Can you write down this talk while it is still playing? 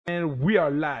And we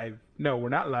are live. No, we're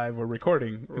not live. We're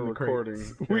recording. We're recording.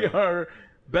 Yeah. We are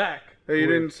back. Hey, you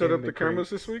We're didn't set in up the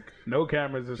cameras this week? No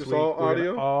cameras this Just week. all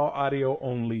audio? All audio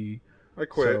only. I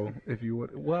quit. So if you would,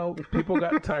 well, people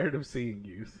got tired of seeing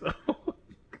you. So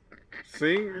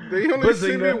See, they only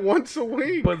see me Bazinga. once a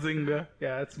week. Bazinga.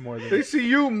 Yeah, that's more than They see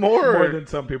you more. more than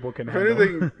some people can If handle.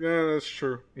 anything, yeah, that's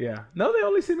true. Yeah. No, they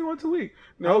only see me once a week.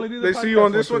 I No, only do the they see you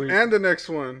on podcast this once a one week. and the next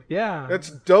one. Yeah. That's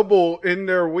double in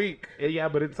their week. Yeah,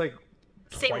 but it's like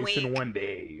Same twice in week. one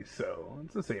day, so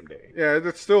it's the same day. Yeah,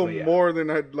 that's still But yeah. more than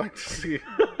I'd like to see.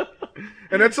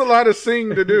 And that's a lot of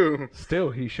seeing to do.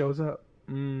 Still, he shows up.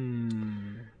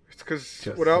 It's because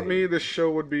Just without saying. me, this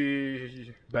show would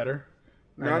be Better.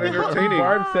 not I know. entertaining.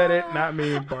 Barb said it, not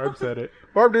me. Barb said it.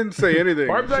 Barb didn't say anything.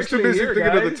 Barb's She's too actually busy here,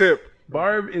 thinking of the guys. tip.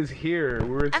 Barb is here. We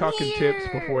were talking tips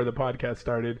here. before the podcast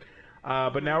started.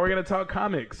 But now we're going to talk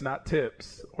comics, not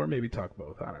tips. Or maybe talk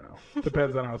both. I don't know.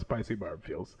 Depends on how spicy Barb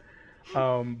feels.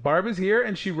 Barb is here,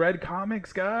 and she read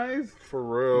comics, guys. For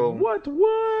real. What? She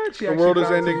The actually world is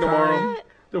found ending some tomorrow. time.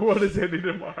 The world is ending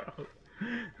tomorrow.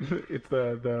 It's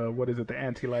the what is it? The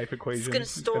anti-life equation. gonna get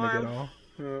storm. all-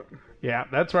 Uh, Yeah,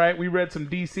 that's right. We read some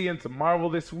DC and some Marvel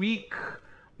this week.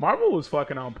 Marvel was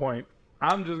fucking on point.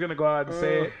 I'm just gonna go out and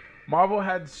say it. Marvel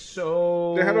had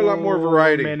so They had a lot more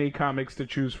variety. many comics to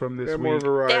choose from this they have week. more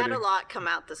variety. They had a lot come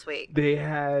out this week. They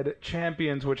had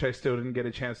Champions, which I still didn't get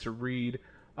a chance to read.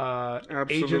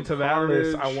 Absolute Agents of Carnage.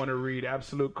 Atlas, I want to read.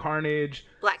 Absolute Carnage,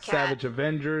 Black Cat. Savage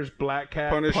Avengers, Black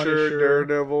Cat, Punisher,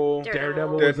 Daredevil,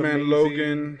 Daredevil Dead was Man amazing.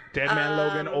 Logan. Dead Man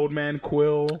Logan, Old Man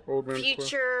Quill. Old Man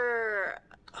Future.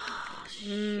 Oh,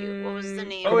 shoot. What was the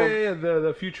name? Oh yeah,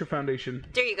 the Future Foundation.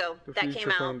 There you go. The That Future came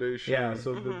out. Foundation. Yeah,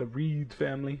 so the Reed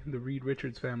family, the Reed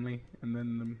Richards family, and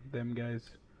then them guys.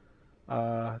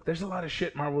 There's a lot of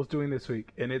shit Marvel's doing this week,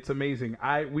 and it's amazing.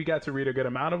 We got to read a good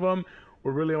amount of them.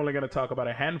 We're really only going to talk about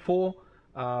a handful,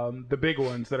 the big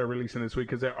ones that are releasing this week,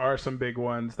 because there are some big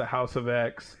ones. The House of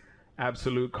X,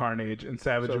 Absolute Carnage, and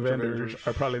Savage Avengers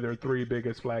are probably their three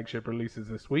biggest flagship releases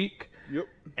this week. Yep.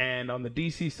 And on the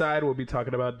DC side, we'll be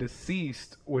talking about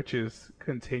Deceased, which is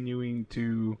continuing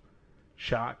to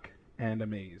shock and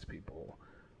amaze people.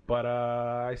 But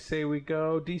I say we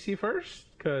go DC first,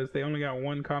 because they only got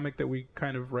one comic that we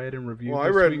kind of read and reviewed. Well, I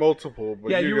this read week. multiple,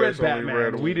 but Yeah, you read guys only Batman.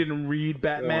 read We didn't read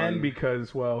Batman one.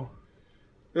 because, well,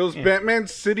 It was Batman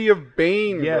City of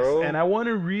Bane, yes, bro. and I want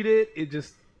to read it. It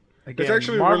just again,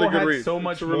 actually a Marvel really good had read. so It's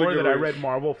much a really more good that I read. read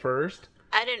Marvel first.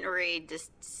 I didn't read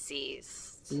Deceased.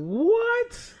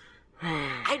 What?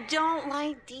 I don't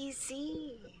like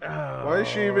DC. Why is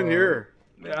she even here?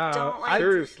 Don't like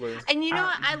Seriously. And you know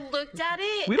what? I looked at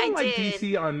it. We don't I like did.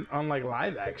 DC on like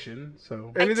live action,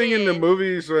 so Anything in the did.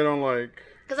 movies I don't like.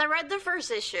 Because I read the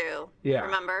first issue. Yeah.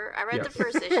 Remember? I read Yeah. the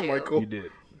first issue. Michael. you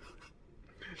did.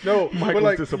 No, Michael's but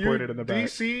like disappointed you, in the back.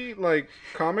 DC, like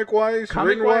comic-wise,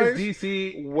 Comic-wise, written-wise,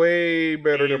 DC way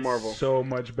better than is Marvel. so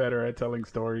much better at telling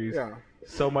stories. Yeah.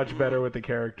 So much better with the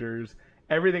characters.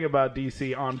 Everything about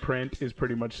DC on print is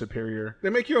pretty much superior. They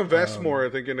make you invest more, I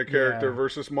think, in the character yeah.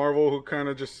 versus Marvel, who kind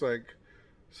of just like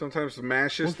sometimes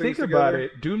mashes Well, things think together. about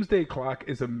it. Doomsday Clock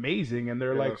is amazing, and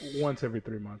they're like Yes. once every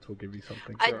 3 months we'll give you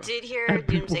something. I did hear And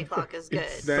people- Doomsday Clock is good.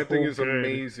 it's- That so thing is good.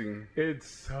 amazing. It's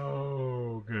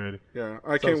so good. Yeah,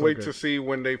 I can't so wait good. to see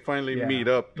when they finally Yeah. meet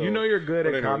up. Though. You know you're good But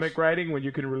at anyways. comic writing when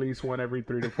you can release one every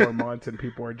 3 to 4 months, and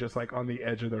people are just like on the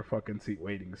edge of their fucking seat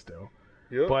waiting still.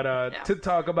 Yep. But Yeah. to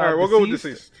talk All about right, we'll go with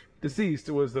Deceased. Deceased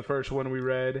was the first one we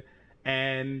read,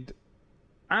 and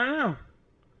I don't know.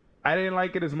 I didn't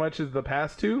like it as much as the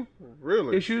past two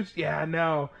Really? issues. Yeah,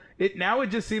 no. It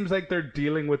just seems like they're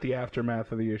dealing with the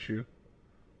aftermath of the issue.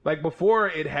 Like before,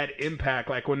 it had impact.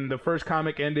 Like when the first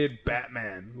comic ended,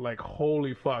 Batman. Like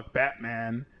holy fuck,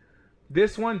 Batman.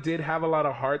 This one did have a lot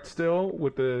of heart still.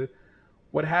 With the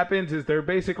what happens is they're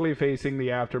basically facing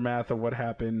the aftermath of what's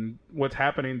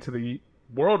happening to the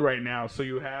world right now. So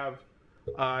you have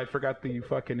I forgot the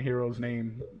fucking hero's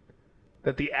name.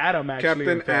 That the Atom actually Captain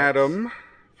infects. Atom,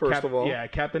 first of all. Yeah,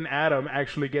 Captain Atom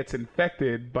actually gets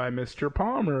infected by Mr.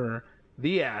 Palmer.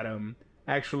 The Atom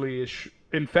actually is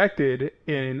infected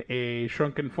in a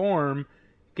shrunken form,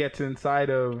 gets inside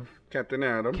of Captain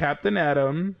Atom. Captain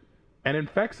Atom, and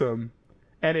infects him.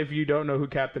 And if you don't know who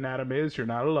Captain Atom is, you're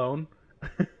not alone.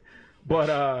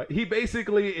 But he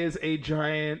basically is a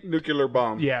giant Nuclear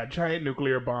bomb. giant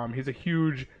nuclear bomb. He's a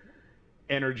huge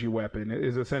energy weapon,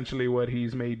 is essentially what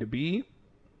he's made to be.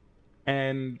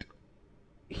 And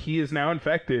he is now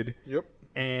infected. Yep.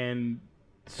 And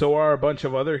so are a bunch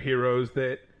of other heroes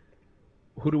that...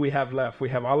 Who do we have left? We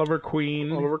have Oliver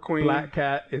Queen. Oliver Queen. Black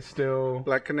Cat is still...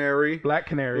 Black Canary. Black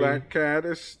Canary. Black Cat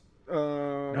is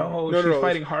No, she's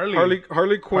fighting Harley.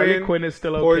 Harley Quinn. Harley Quinn is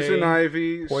still okay. Poison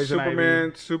Ivy, Poison Superman,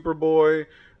 Ivy. Superboy,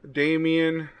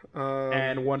 Damian,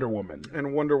 And Wonder Woman.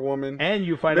 and Wonder Woman. And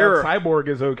you find Mira. out Cyborg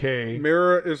is okay.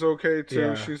 Mira is okay too.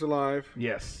 Yeah. She's alive.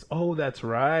 Yes. Oh, that's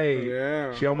right.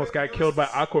 Yeah. She almost got killed by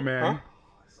Aquaman. Huh?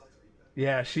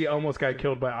 Yeah, she almost got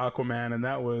killed by Aquaman, and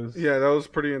that was... Yeah, that was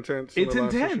pretty intense. in It's the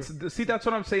last intense. issue. See, that's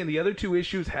what I'm saying. The other two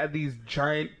issues had these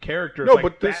giant characters. No, like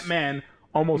but this- Batman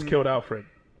almost killed Alfred.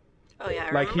 Oh yeah,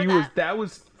 I Like remember that. that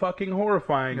was fucking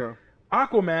horrifying. Yeah.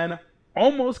 Aquaman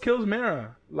almost kills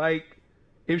Mera. Like,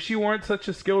 if she weren't such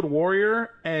a skilled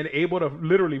warrior and able to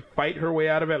literally fight her way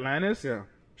out of Atlantis, Yeah.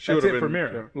 that's would've it for been-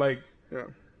 Mera. Like, Yeah.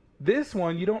 this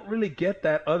one, you don't really get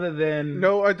that other than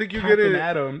No, I think you Captain get it.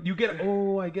 Adam. You get,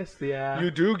 I guess, yeah. You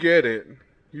do get it.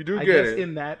 You do I get guess it.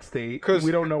 in that state, 'Cause-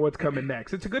 we don't know what's coming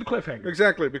next. It's a good cliffhanger.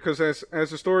 Exactly, because as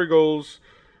the story goes,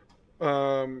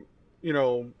 you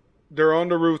know, they're on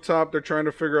the rooftop. They're trying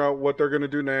to figure out what they're going to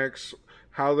do next.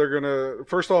 How they're going to...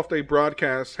 First off, they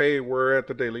broadcast, hey, we're at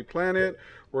the Daily Planet.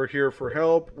 We're here for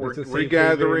help. We're It's a safe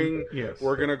regathering. haven. Yes.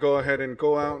 We're going to go ahead and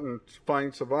go out and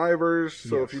find survivors.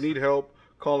 So if Yes. you need help,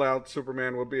 call out.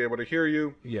 Superman will be able to hear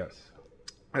you. Yes.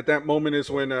 At that moment is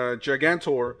when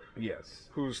Gigantor, Yes.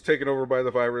 who's taken over by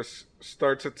the virus,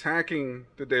 starts attacking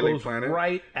the Daily Goes Planet.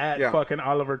 right at Yeah. fucking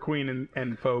Oliver Queen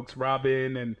and folks.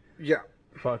 Robin and Yeah.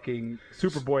 fucking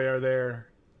Superboy are there.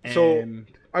 So- And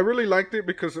I really liked it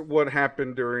because of what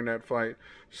happened during that fight.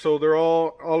 So they're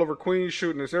all Oliver Queen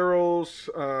shooting his arrows.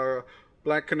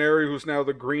 Black Canary, who's now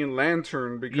the Green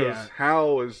Lantern because Yeah.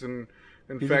 Hal is he's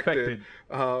infected.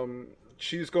 infected.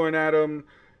 She's going at him,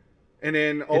 and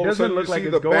then It all of a doesn't sudden look you like see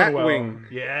it's the going Batwing,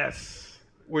 well. Yes.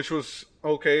 which was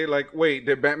okay. Like, wait,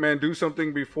 did Batman do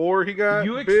something before he got?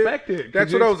 You bit? expect it. 'cause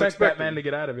That's you what I was expect expecting. Batman to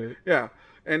get out of it. Yeah,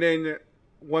 and then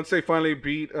once they finally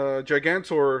beat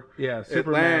Gigantor, Yeah, it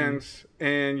Superman. lands,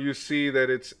 and you see that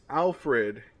it's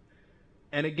Alfred.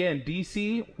 And again,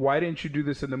 DC, why didn't you do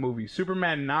this in the movie?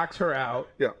 Superman knocks her out,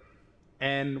 Yeah.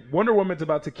 and Wonder Woman's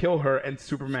about to kill her, and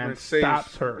Superman It saves-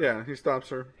 stops her. Yeah, he stops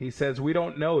her. He says, "We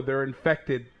don't know. They're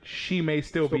infected. She may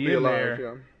still be in alive, there."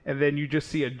 yeah. And then you just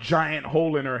see a giant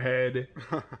hole in her head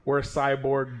where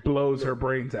Cyborg blows her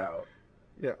brains out.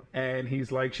 Yeah. And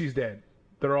he's like, "She's dead.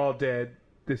 They're all dead.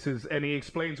 This is," and he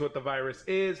explains what the virus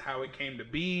is, how it came to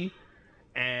be,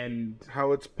 and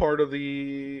How it's part of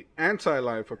the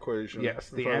anti-life equation. yes,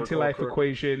 if the I recall anti-life correctly.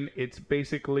 equation. It's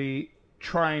basically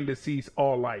trying to cease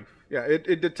all life. Yeah,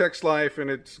 it detects life,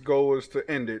 and its goal is to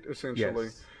end it, essentially.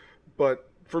 Yes. But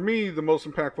for me, the most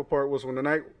impactful part was when the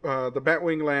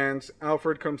Batwing lands,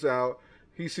 Alfred comes out,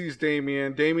 he sees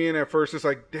Damian. Damian at first is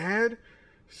like, Dad?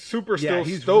 Super Yeah, still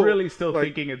he's stoked. really still like,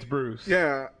 thinking it's Bruce.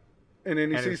 Yeah. And then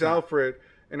he And sees it's not. Alfred,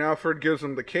 and Alfred gives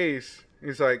him the case.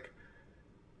 He's like,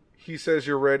 he says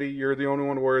you're ready. You're the only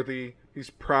one worthy. He's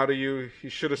proud of you. He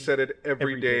should have said it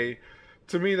every Every day.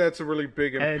 To me, that's a really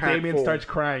big impactful. And Damien starts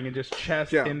crying and just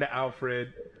chest Yeah. into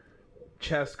Alfred.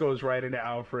 Chest goes right into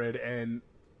Alfred, and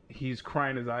he's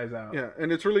crying his eyes out. Yeah,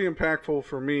 and it's really impactful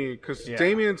for me because Yeah.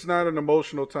 Damien's not an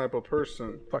emotional type of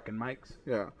person. Fucking Mike's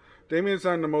Yeah, Damien's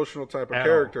not an emotional type of At all.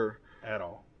 character. at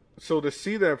all. So to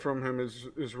see that from him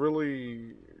is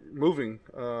really moving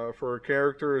for a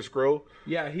character, his growth.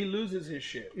 Yeah, he loses his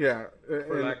shit. Yeah,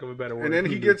 For lack of a better word. and then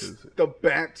he gets loses it. the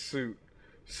bat suit.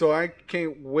 So I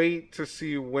can't wait to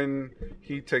see when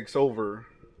he takes over.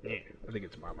 Yeah, I think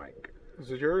it's my mic. Is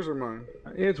it yours or mine?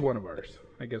 It's one of ours.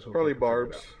 I guess we'll Probably fucking figure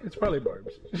it Barb's. out. It's probably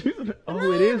Barb's. I'm Oh,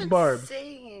 not it is even Barb's.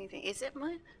 saying anything. Is it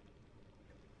mine?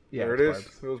 Yeah, There it it's is.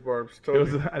 Barb's. It was Barb's. It Told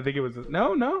was. you. I think it was.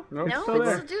 No. No, No, It's it's still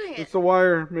there. still doing it. It's the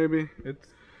wire, maybe. It's.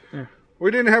 We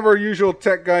didn't have our usual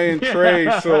tech guy in Trey,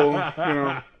 so you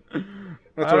know. That's I what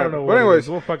don't happened. know But what it anyways, is.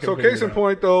 We'll fucking so figure case it in out.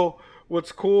 point though,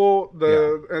 what's cool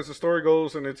as the story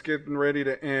goes and it's getting ready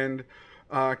to end,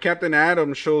 Captain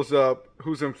Adam shows up,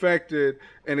 who's infected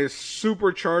and is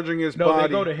supercharging his No, body.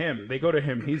 they go to him. They go to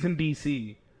him. He's in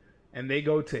DC, and they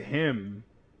go to him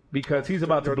because he's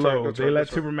about to That's blow. right, that's They right, let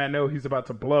that's right. Superman know he's about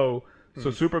to blow. So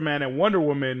Superman and Wonder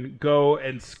Woman go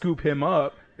and scoop him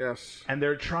up, Yes, and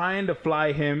they're trying to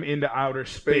fly him into outer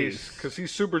space. because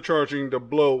he's supercharging the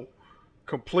blow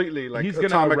completely, like He's gonna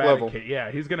atomic eradicate. level.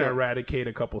 Yeah, he's gonna Yeah. eradicate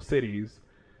a couple cities,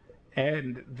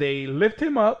 and they lift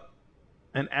him up.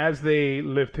 And as they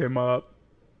lift him up,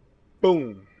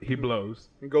 Boom. he blows.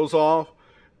 It goes off,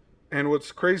 and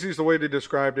what's crazy is the way they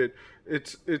described it.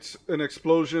 It's an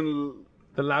explosion.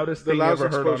 The loudest The thing loudest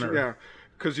ever heard on explosion, Earth. yeah,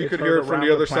 because you It's could heard hear it from around the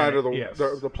the other side of planet,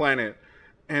 yes. the planet.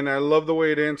 And I love the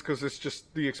way it ends because it's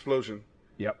just the explosion.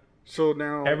 Yep. So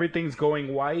now, Everything's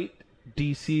going white.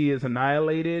 DC is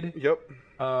annihilated. yep,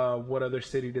 What other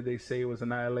city did they say was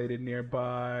annihilated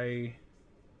nearby?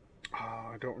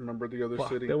 I don't remember the other Fuck,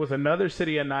 city. there was another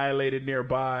city annihilated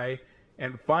nearby,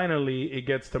 and finally it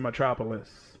gets to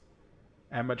Metropolis.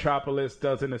 And Metropolis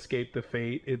doesn't escape the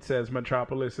fate. It says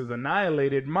Metropolis is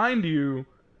annihilated. Mind you,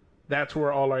 that's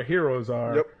where all our heroes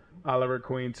are. Yep. Oliver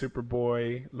Queen,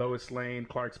 Superboy, Lois Lane,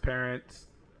 Clark's parents,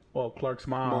 well, Clark's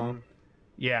mom.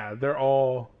 Yeah, they're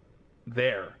all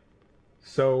there.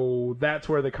 So that's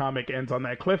where the comic ends on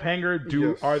that cliffhanger.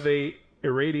 Yes. Are they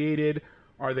irradiated?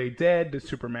 Are they dead? Does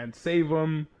Superman save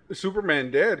them? Is Superman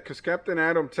dead? Because Captain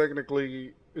Atom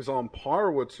technically is on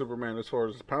par with Superman as far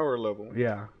as his power level.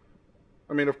 Yeah.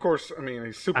 I mean, of course,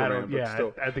 he's Superman, but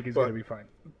still. I think he's But- going to be fine.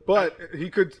 But he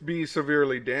could be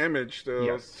severely damaged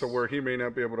Yes. to where he may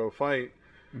not be able to fight.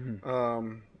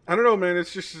 I don't know, man.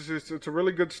 It's it's a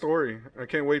really good story. I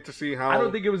can't wait to see how. I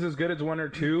don't think it was as good as 1 or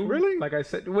 2. Really? Like I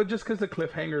said, well, just because the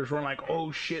cliffhangers were like,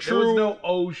 oh shit. True. There was no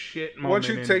oh shit moment. once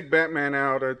you in take it. Batman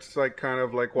out, it's like kind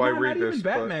of like why No, read not this? even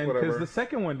Batman, but because whatever. the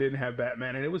second one didn't have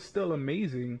Batman, and it was still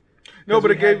amazing. No, 'Cause but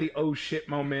we it had gave. the oh shit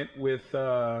moment with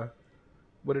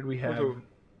what did we have? the-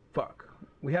 Fuck,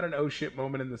 we had an oh shit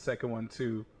moment in the second one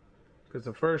too, because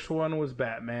the first one was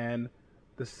Batman,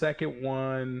 the second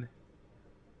one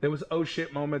there was oh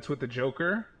shit moments with the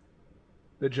Joker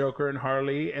and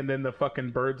Harley, and then the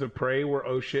fucking Birds of Prey were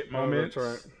oh shit moments. Oh,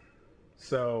 that's right.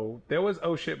 So there was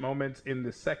oh shit moments in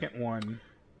the second one.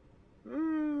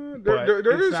 There But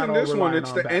there it's is not in all this one. relying It's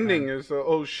on the Batman. ending is the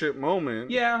oh shit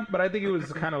moment. Yeah, but I think it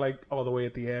was kind of like all the way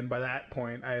at the end. By that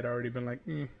point, I had already been like,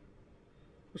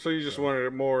 So you just wanted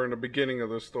it more in the beginning of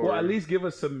the story. well, at least give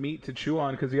us some meat to chew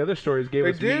on, because the other stories gave They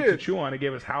us meat to did. chew on. It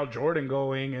gave us Hal Jordan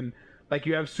going, and like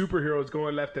you have superheroes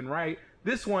going left and right.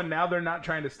 This one, now they're not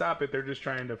trying to stop it; they're just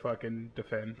trying to fucking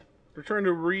defend. They're trying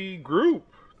to regroup.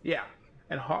 Yeah,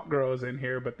 and Hawkgirl is in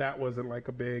here, but that wasn't like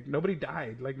a big. Nobody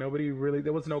died. Like nobody really.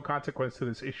 There was no consequence to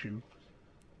this issue.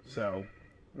 So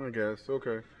I guess.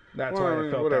 Okay. that's Well, why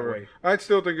I felt whatever. that way. I'd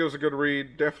still think it was a good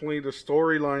read. Definitely the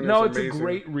storyline No, is it's amazing. a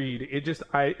great read. It just,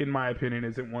 in my opinion,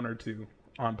 isn't 1 or 2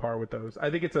 on par with those.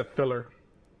 I think it's a filler.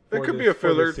 It for could this- be a for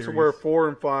filler this to series. where 4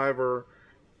 and 5 are.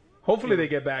 Hopefully they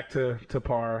get back to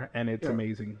par and it's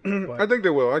amazing. But I think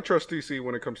they will. I trust DC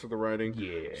when it comes to the writing.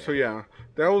 yeah. So yeah,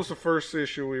 that was the first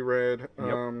issue we read.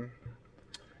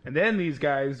 And then these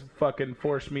guys fucking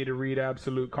forced me to read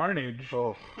Absolute Carnage.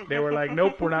 Oh, They were like,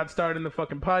 nope, we're not starting the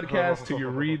fucking podcast till you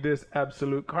read this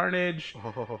Absolute Carnage.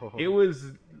 It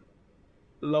was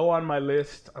low on my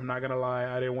list. I'm not going to lie.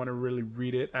 I didn't want to really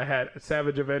read it. I had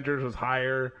Savage Avengers was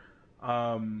higher.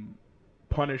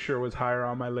 Punisher was higher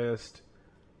on my list.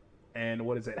 And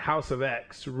what is it? House of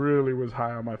X really was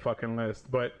high on my fucking list.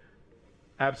 But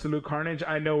Absolute Carnage,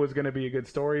 I know is going to be a good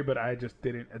story, but I just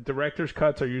didn't. Director's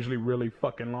cuts are usually really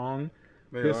fucking long.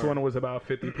 This are. one was about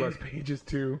 50 plus pages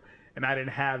too, and I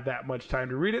didn't have that much time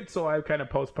to read it, so I kind of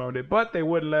postponed it. But they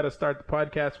wouldn't let us start the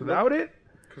podcast without it,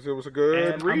 because it was a good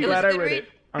and I'm read. glad It I was a good read read. it.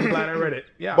 I'm glad I read it.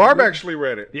 Yeah, Barb actually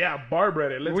read it. Yeah, Barb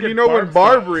read it. Let's Well, get you know when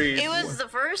Barb thoughts. reads. It was the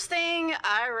first thing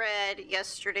I read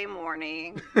yesterday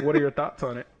morning. What are your thoughts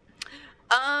on it?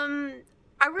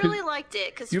 I really liked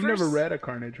it because You've never read a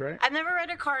Carnage, right? I've never read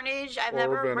a Carnage. I've Or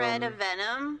never read a Venom.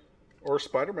 Venom. Or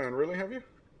Spider-Man, really? Have you?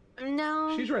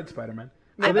 No. She's read Spider-Man.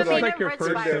 I So this mean, is like I've your read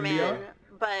first Spider-Man, symbiote?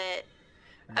 but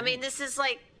I mean, this is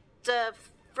like the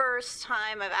first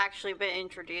time I've actually been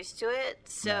introduced to it.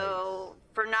 So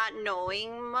for not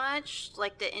knowing much,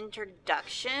 like the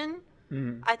introduction,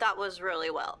 Mhm. I thought was really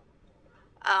well.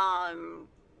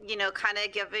 You know, kind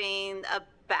of giving a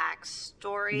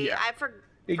backstory. Yeah. I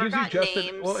It gives you forgot just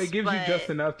names, well, it gives you but- just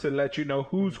enough to let you know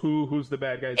who's who's the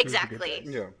bad guys, who's the good Exactly.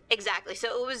 guys. Yeah. Exactly.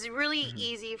 So it was really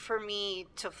easy for me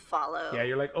to follow. Yeah,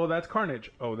 you're like, oh, that's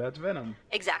Carnage. Oh, that's Venom.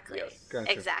 Exactly. Yes.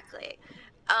 Gotcha. Exactly.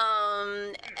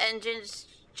 And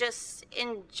just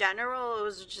in general, it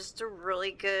was just a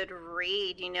really good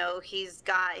read. You know, he's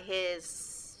got his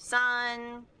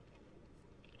son.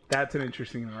 That's an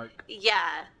interesting arc.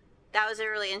 Yeah, that was a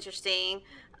really interesting.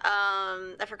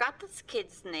 I forgot this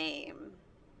kid's name.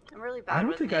 I'm really bad. I don't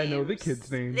with think I know the names.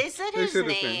 kid's name. They said They his said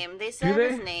his name. name. They Do said they?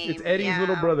 his name. It's Eddie's yeah.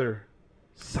 little brother.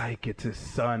 Psych, it's his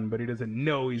son, but he doesn't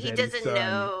know he's He Eddie's doesn't son.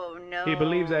 know. No. He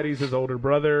believes Eddie's his older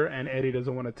brother, and Eddie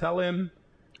doesn't want to tell him.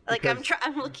 Like because-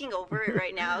 I'm looking over it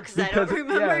right now because I don't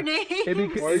remember yeah, names.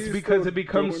 It's Why are you because still it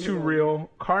becomes doing too that? real.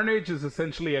 Carnage is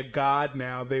essentially a god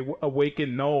now. They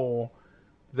awaken Noel,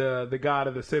 the god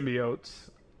of the symbiotes,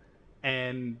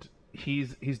 and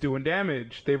he's doing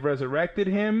damage. They've resurrected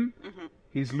him. Mm-hmm.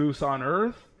 He's loose on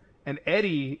Earth, and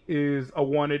Eddie is a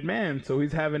wanted man, so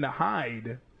he's having to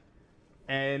hide.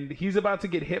 And he's about to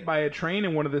get hit by a train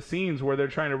in one of the scenes where they're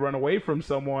trying to run away from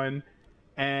someone,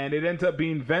 and it ends up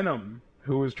being Venom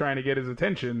who was trying to get his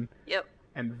attention. Yep.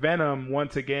 And Venom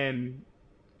once again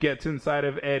gets inside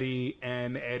of Eddie,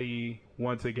 and Eddie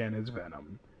once again is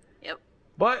Venom. Yep.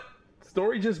 But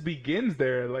story just begins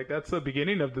there. Like, that's the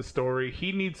beginning of the story.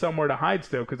 He needs somewhere to hide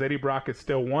still because Eddie Brock is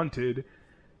still wanted.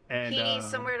 And He needs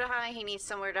somewhere to hide. He needs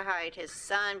somewhere to hide his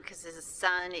son because his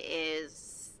son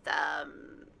is,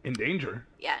 in danger.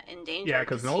 in danger. Yeah,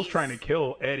 because Noel's he's- trying to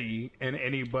kill Eddie and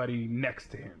anybody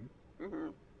next to him. Mm-hmm.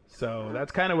 So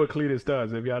that's kind of what Cletus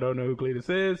does. If y'all don't know who Cletus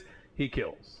is, he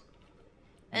kills.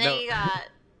 And then you got,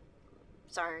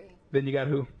 sorry, Then you got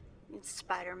who?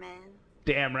 Spider-Man.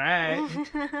 Damn right.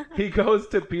 He goes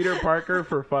to Peter Parker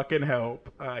for fucking help.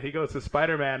 He goes to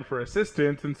Spider-Man for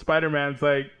assistance, and Spider-Man's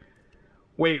like,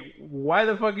 wait, why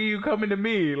the fuck are you coming to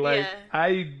me? Like, Yeah.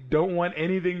 I don't want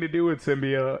anything to do with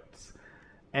symbiotes.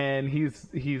 And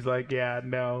he's like, yeah,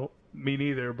 no, me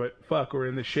neither, but fuck, we're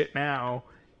in the shit now.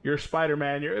 You're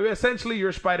Spider-Man.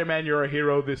 You're Spider-Man. You're a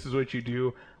hero. This is what you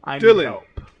do. I need Dylan. help.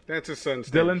 That's his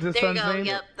son's name. Dylan's his There you son's go. name?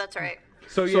 Yep, that's right.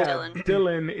 So yeah, Dylan.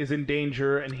 Dylan is in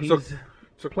danger, and he's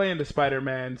So- playing to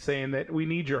Spider-Man, saying that we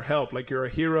need your help. Like, you're a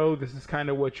hero. This is kind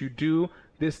of what you do.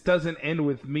 This doesn't end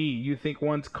with me. You think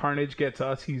once Carnage gets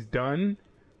us, he's done?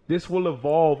 This will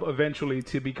evolve eventually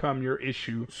to become your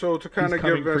issue. So to kind He's of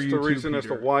coming give for us you the too, reason as to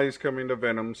Peter. why he's coming to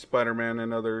Venom, Spider-Man,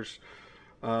 and others.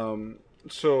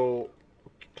 So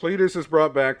Cletus is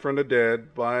brought back from the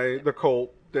dead by the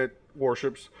cult that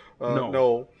worships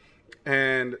Noel.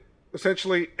 And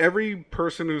essentially every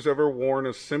person who's ever worn a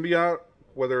symbiote,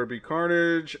 whether it be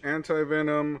Carnage,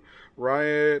 Anti-Venom,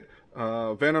 Riot,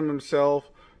 Venom himself,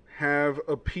 have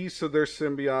a piece of their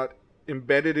symbiote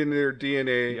embedded in their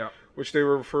DNA, Yeah. which they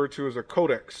refer to as a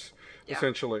codex, Yeah.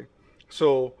 essentially.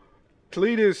 So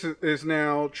Cletus is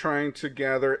now trying to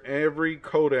gather every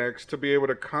codex to be able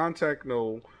to contact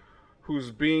Noel,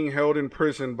 who's being held in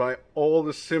prison by all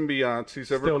the symbiotes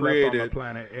he's ever Still left on created, the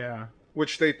planet, yeah.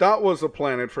 which they thought was a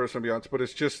planet for symbiotes, but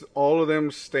it's just all of them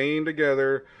staying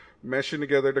together, meshing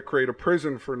together to create a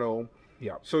prison for Noel.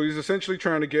 Yeah. So he's essentially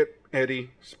trying to get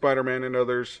Eddie, Spider-Man, and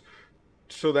others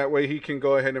so that way he can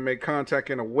go ahead and make contact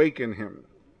and awaken him.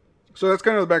 So that's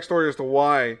kind of the backstory as to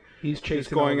why He's chasing he's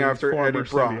going all these after former Eddie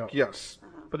Brock. symbiotes. Yes.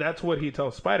 But that's what he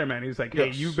tells Spider-Man. He's like, hey,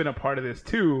 Yes. you've been a part of this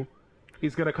too.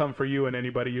 He's going to come for you and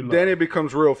anybody you love. Then it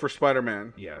becomes real for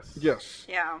Spider-Man. Yes. Yes.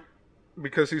 Yeah.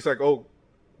 Because he's like, oh,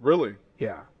 really?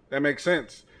 Yeah. That makes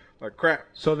sense. Like, crap.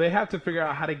 So they have to figure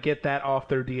out how to get that off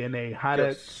their DNA, how to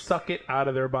Yes. suck it out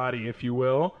of their body, if you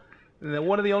will. And then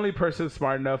one of the only persons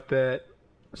smart enough that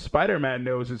Spider-Man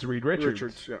knows is Reed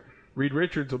Richards. Yeah. Reed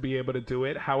Richards will be able to do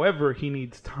it. However, he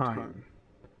needs time.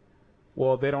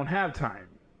 Well, they don't have time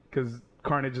because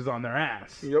Carnage is on their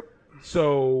ass. Yep.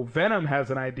 So Venom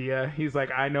has an idea. He's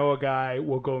like, I know a guy.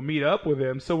 We'll go meet up with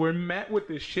him. So we're met with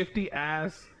this shifty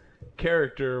ass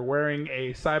character wearing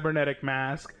a cybernetic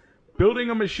mask, building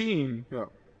a machine, Yeah.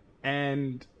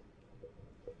 and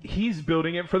he's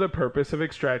building it for the purpose of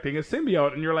extracting a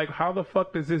symbiote. And you're like, how the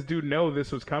fuck does this dude know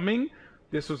this was coming?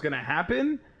 This was going to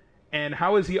happen? And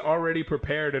how is he already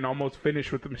prepared and almost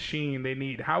finished with the machine they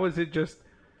need? How is it just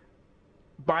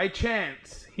by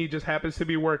chance he just happens to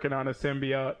be working on a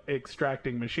symbiote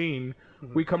extracting machine?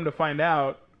 We come to find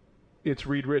out it's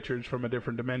Reed Richards from a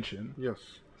different dimension. Yes.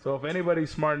 So if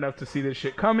anybody's smart enough to see this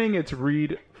shit coming, it's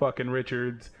Reed fucking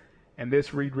Richards. And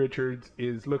this Reed Richards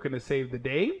is looking to save the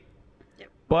day. Yep.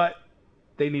 But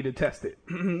they need to test it.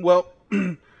 Well,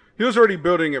 he was already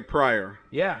building it prior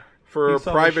Yeah. for He a saw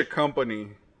the private shit- company.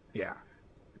 Yeah.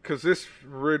 Because this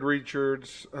Reed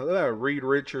Richards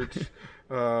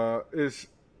is,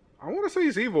 I want to say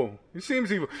he's evil. He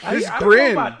seems evil. His I don't know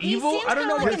grin, about He evil. seems I don't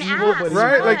know kinda if like he's an evil, ass, but he's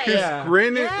right? Right. Like his yeah.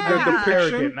 grin, Yeah. the He's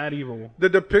depiction, arrogant, not evil. the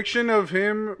depiction of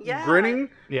him Yeah. grinning,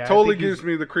 Yeah, I totally think he's- gives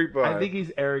me the creep vibe. I think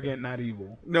he's arrogant, not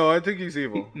evil. No, I think he's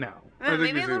evil. No. I think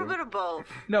Maybe a he's little evil. bit of both.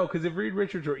 No, because if Reed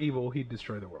Richards were evil, he'd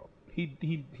destroy the world.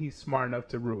 He's smart enough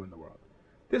to ruin the world.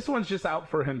 This one's just out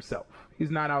for himself. He's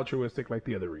not altruistic like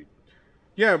the other Reed.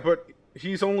 Yeah, but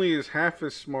he's only as half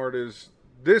as smart as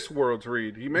this world's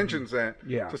Reed. He mentions that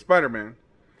Yeah. to Spider-Man.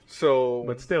 So,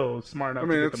 But still smart enough I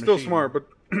to mean, get it's the still machine. smart, but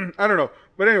I don't know.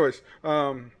 But anyways,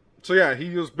 so yeah,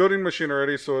 he was building machine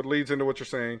already, so it leads into what you're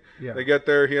saying. Yeah. They get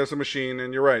there, he has a machine,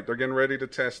 and you're right, they're getting ready to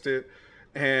test it.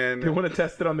 And They want to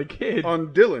test it on the kid. on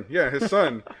Dylan, yeah, his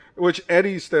son, which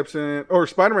Eddie steps in, or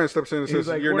Spider-Man steps in and He's says,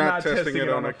 like, "You're we're not testing it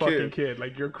on a fucking kid." kid.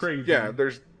 Like, you're crazy.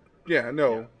 Yeah,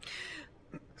 no.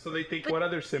 So they think, what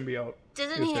other symbiote?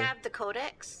 Doesn't is he there? have the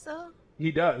codex though?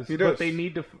 He does. He does. But they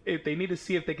need to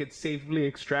see if they could safely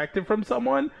extract it from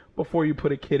someone before you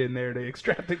put a kid in there to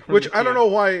extract it from Which the I don't kid. know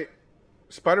why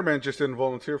Spider-Man just didn't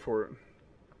volunteer for it.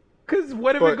 Because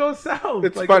what if But it goes south?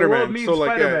 it's like, Spider-Man, the world needs so,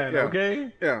 like, yeah, Spider-Man, yeah.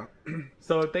 okay? Yeah.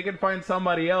 So if they can find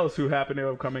somebody else who happened to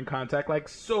have come in contact, like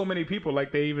so many people,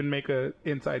 like they even make a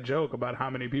inside joke about how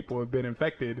many people have been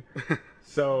infected.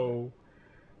 So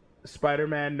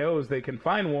Spider-Man knows they can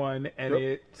find one, and Yep.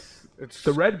 it's It's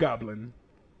the Red Goblin.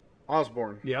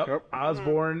 Osborn. Yep.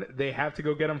 Osborn. They have to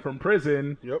go get him from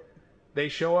prison. Yep. They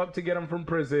show up to get him from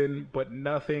prison, but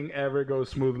nothing ever goes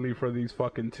smoothly for these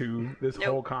fucking two. This Nope.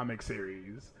 whole comic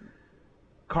series.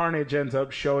 Carnage ends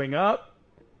up showing up,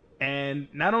 and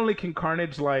not only can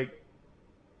Carnage like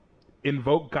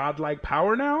invoke godlike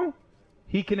power now,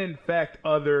 he can infect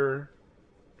other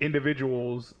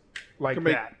individuals like Can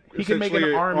make that. He can make an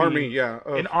essentially army, yeah,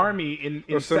 an army in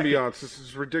of seconds. symbiotes. This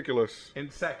is ridiculous. In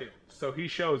seconds. So he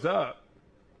shows up.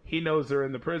 He knows they're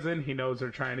in the prison. He knows they're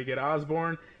trying to get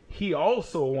Osborn. He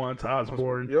also wants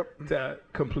Osborn Yep. to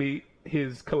complete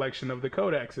his collection of the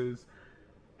codexes.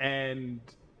 And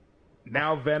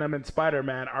now Venom and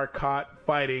Spider-Man are caught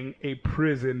fighting a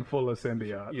prison full of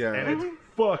symbiotes. Yeah. And it's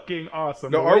fucking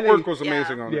awesome. The way artwork they- was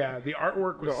amazing on it. Yeah, the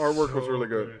artwork was The artwork was so really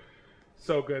good.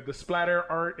 So good. The splatter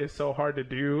art is so hard to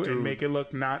do and Dude. make it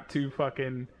look not too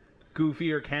fucking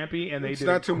goofy or campy, and they It's did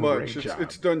not a too great much. job.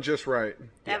 It's done just right.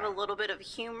 They have a little bit of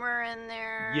humor in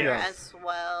there Yes. as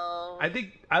well. I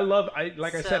think I like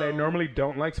I said, I So- normally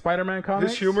don't like Spider-Man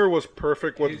comics. His humor was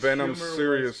perfect with His Venom's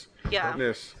humor was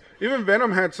seriousness. Even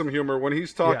Venom had some humor when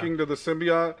he's talking to the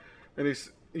symbiote and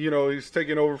he's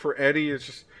taking over for Eddie. It's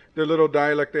just their little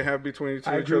dialect they have between each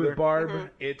I other. agree with Barb.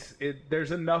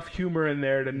 There's enough humor in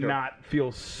there to Yeah. not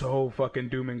feel so fucking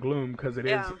doom and gloom because it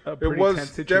is Yeah. a It pretty was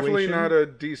tense situation. definitely not a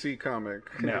DC comic.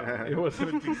 No, it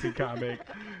wasn't a DC comic.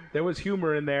 There was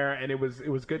humor in there, and it was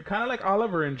good. Kind of like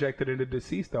Oliver injected into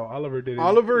Deceased, though. Oliver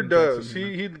inject does. some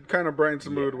humor. He kind of brightens the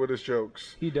mood with his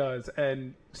jokes. He does,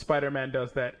 and Spider-Man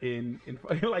does that in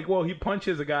like, well, he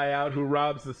punches a guy out who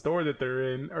robs the store that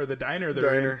they're in, or the diner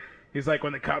they're in. Diner. He's like,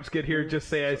 when the cops get here, just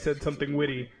say I said something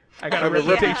witty. I I got have a a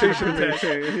reputation reputation to to protect.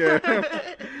 maintain.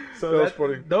 Yeah. So That was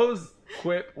funny. Those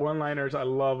quip one-liners I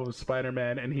love of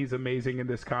Spider-Man, and he's amazing in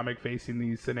this comic facing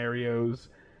these scenarios.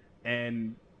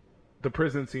 And the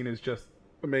prison scene is just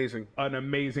Amazing. an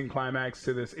amazing climax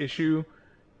to this issue.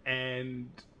 And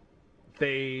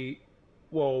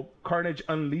Carnage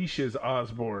unleashes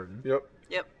Osborn. Yep.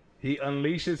 Yep. He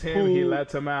unleashes him. He Who-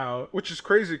 lets him out. Which is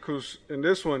crazy because in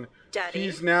this one, Daddy.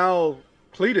 he's now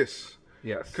Cletus.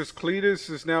 Yes. Because Cletus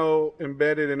is now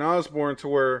embedded in Osborn to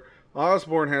where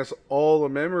Osborn has all the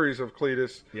memories of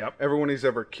Cletus. Yep. Everyone he's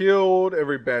ever killed,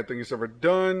 every bad thing he's ever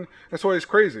done. That's why he's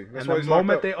crazy. That's And why the he's locked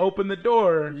moment up. they open the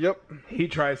door, Yep. he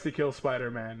tries to kill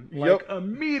Spider-Man. Yep.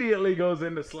 Immediately goes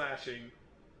into slashing.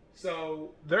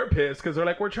 So they're pissed because they're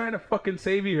like, we're trying to fucking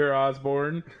save you here,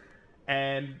 Osborn.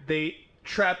 And they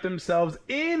trap themselves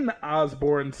in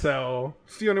Osborn's cell.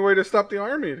 It's the only way to stop the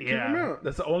army, to keep him out.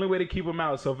 That's the only way to keep him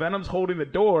out. So Venom's holding the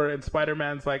door, and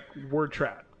Spider-Man's like, we're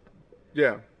trapped.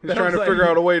 Yeah. He's Venom's trying to like- figure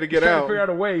out a way to get he's trying out. to figure out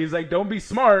a way. He's like, don't be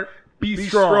smart, be Be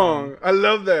strong. strong. I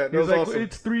love that. That He's was like, awesome.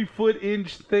 it's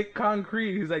 3-foot-inch thick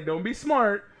concrete. He's like, don't be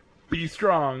smart, be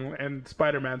strong. And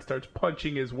Spider-Man starts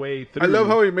punching his way through. I love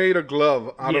how he made a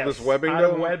glove out of Yes, his webbing, out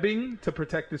though. of webbing to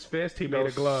protect his fist. He That made a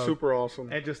was glove. super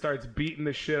awesome. And just starts beating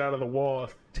the shit out of the wall,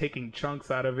 taking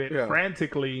chunks out of it Yeah.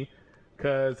 frantically.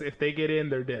 Because if they get in,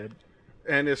 they're dead.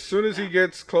 And as soon as he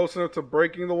gets close enough to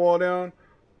breaking the wall down,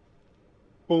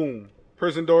 boom.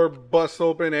 Prison door busts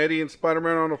open, Eddie and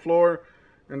Spider-Man on the floor,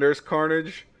 and there's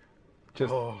Carnage.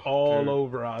 Just Oh, all dude.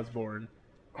 over Osborn.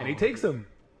 And he takes him.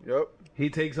 Yep. He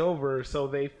takes over. So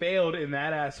they failed in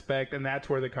that aspect, and that's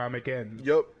where the comic ends.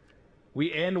 Yep.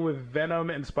 We end with Venom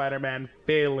and Spider-Man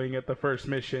failing at the first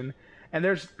mission. And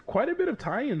there's quite a bit of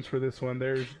tie-ins for this one.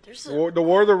 There's There's The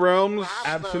War of the Realms. Wow. Load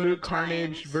Absolute of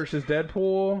Carnage tie-ins. versus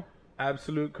Deadpool.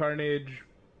 Absolute Carnage,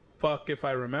 fuck if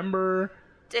I remember.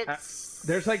 it's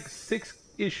There's like 6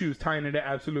 issues tying into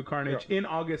Absolute Carnage in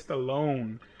August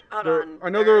alone. hold There- on. I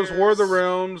know there was War of the There's-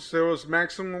 Realms. There was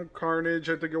Maximum Carnage,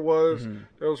 I think it was.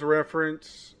 There was a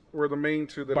reference. Were the main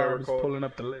two that I Barb's recall. pulling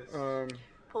up the list.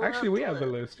 Pull Actually, up we have the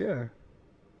list, yeah.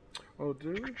 Oh,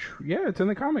 dude. Yeah, it's in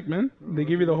the comic, man. They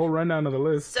give you the whole rundown of the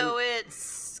list. So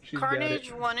it's She's got Carnage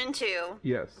it. 1 and 2,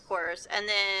 Yes. of course, and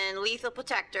then Lethal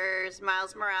Protectors,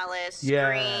 Miles Morales, Yes.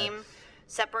 Scream,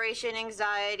 Separation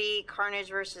Anxiety, Carnage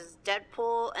versus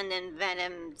Deadpool, and then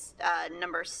Venom's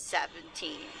number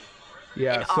 17.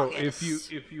 Yeah, in so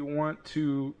August. if you want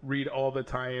to read all the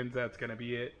tie-ins, that's gonna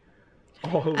be it.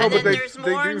 All of And them. then they- there's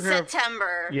they more do in have-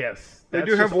 September. Yes, They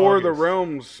that's do have just War of the August.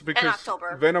 Realms because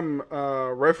October. Venom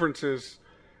references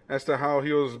as to how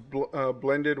he was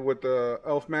blended with the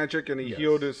elf magic and he Yes.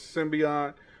 healed his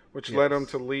symbiote which led him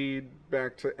Yes. to lead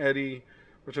back to Eddie,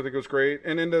 which I think was great.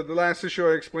 And in the last issue,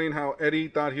 I explained how Eddie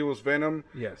thought he was Venom.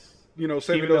 Yes. Saving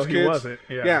Even those though kids. he wasn't,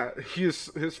 yeah.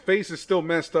 His face is still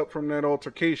messed up from that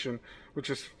altercation, which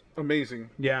is amazing.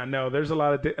 Yeah, no, there's a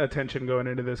lot of attention going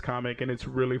into this comic, and it's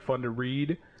really fun to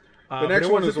read. The next but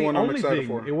it one is wasn't the one I'm only excited thing.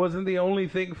 for. It wasn't the only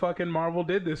thing fucking Marvel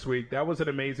did this week. That was an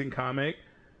amazing comic,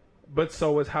 but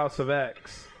so was House of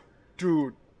X.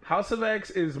 Dude, House of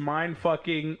X is mind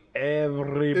fucking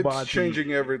everybody. it's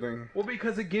changing everything. Well,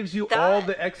 because it gives you That- all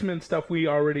the X-Men stuff we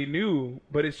already knew,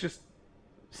 but it's just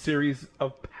series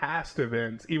of past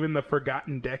events. Even the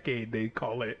Forgotten Decade, they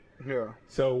call it. Yeah,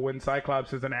 So when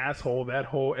Cyclops is an asshole, that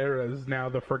whole era is now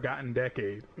the Forgotten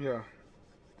Decade. yeah.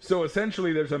 So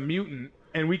essentially, there's a mutant,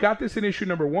 and we got this in issue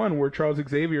number 1 where Charles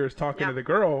Xavier is talking to Yeah. the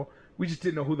girl. We just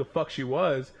didn't know who the fuck she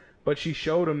was, but she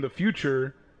showed him the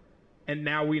future, and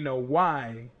now we know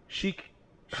why. Her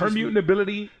She's- mutant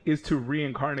ability is to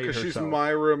reincarnate Because herself. she's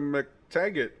Myra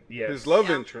McTaggart, Yes. his love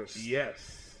Yeah. interest.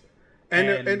 Yes.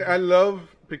 And I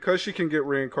love, because she can get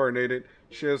reincarnated,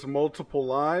 she has multiple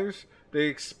lives. They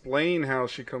explain how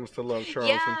she comes to love Charles.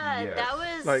 Yeah,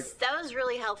 Yes. that was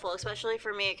really helpful, especially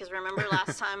for me, because remember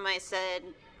last time I said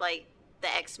like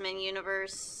the X-Men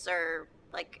universe, or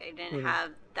like I didn't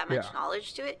have that much Yeah.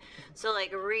 knowledge to it. So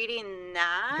like reading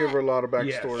that, Give her a lot of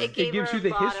Yes. backstory. It gave It gives her you a the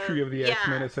lot history of- of the yeah.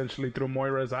 X-Men essentially through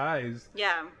Moira's eyes,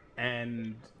 yeah,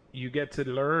 and you get to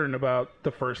learn about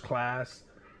the First Class,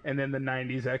 and then the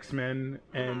 '90s X-Men,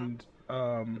 and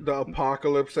The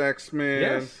Apocalypse X-Men.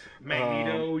 yes,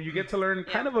 Magneto. You get to learn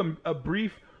kind of a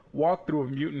brief walkthrough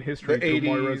of mutant history The through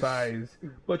Moira's 80s. eyes,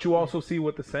 but you also see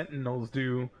what the Sentinels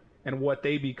do and what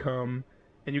they become,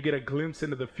 and you get a glimpse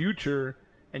into the future,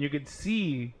 and you can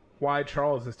see why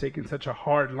Charles is taking such a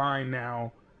hard line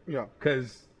now. Yeah.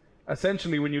 Because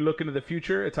essentially, when you look into the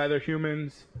future, it's either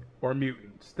humans or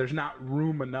mutants. There's not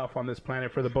room enough on this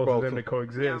planet for the both of Both them to of-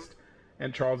 coexist.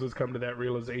 And Charles has come to that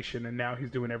realization, and now he's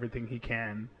doing everything he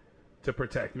can to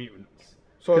protect mutants.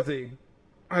 So 'Cause they-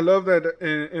 I love that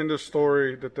in the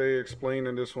story that they explain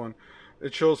in this one.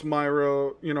 It shows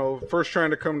Myra, first trying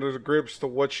to come to grips to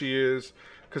what she is.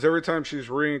 Because every time she's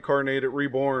reincarnated,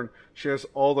 reborn, she has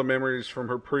all the memories from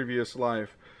her previous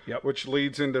life. Yep. Which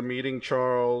leads into meeting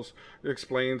Charles. It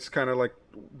explains kind of like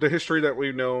the history that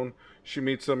we've known. She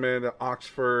meets him at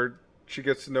Oxford. She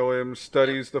gets to know him,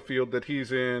 studies the field that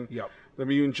he's in, Yep. the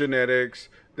mutant genetics.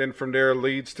 Then from there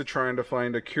leads to trying to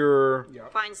find a cure.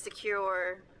 finds the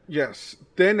cure. Yes.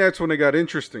 Then that's when it got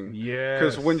interesting. Yes.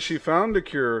 Because when she found the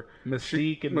cure,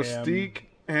 Mystique and them, Mystique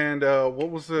and what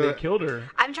was they the killed her.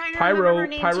 I'm trying to Pyro- remember her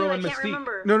name Pyro too. I and can't Mystique.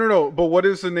 remember. no. But what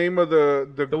is the name of the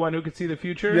The one who could see the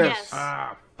future? Yes. Yes.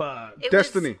 Ah, fuck. It was-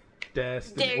 Destiny?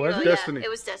 Destiny. There you Was go. it? Destiny. Yeah, it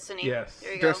was Destiny. Yes.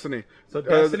 There you go. Destiny. So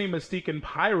Destiny, Mystique, and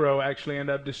Pyro actually end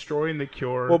up destroying the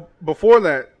cure. Well, before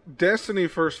that, Destiny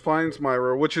first finds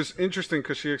Myra, which is interesting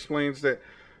because she explains that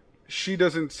she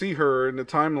doesn't see her in the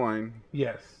timeline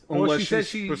yes. Well, unless she she said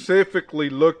she. specifically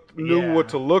knew Yeah. what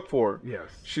to look for. Yes.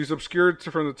 She's obscured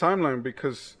from the timeline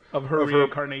because Of her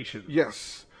reincarnation.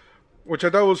 Yes. Which I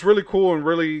thought was really cool and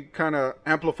really kind of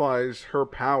amplifies her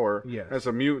power Yes. as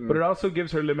a mutant. But it also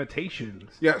gives her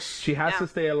limitations. Yes. She has Yeah. to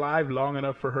stay alive long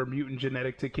enough for her mutant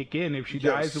genetic to kick in. If she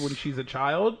Yes. dies when she's a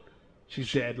child, she's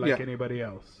dead like yeah. anybody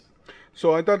else.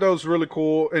 So I thought that was really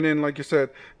cool. And then, like you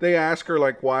said, they ask her,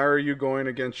 like, why are you going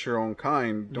against your own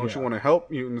kind? Don't you Yeah. want to help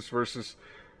mutants versus,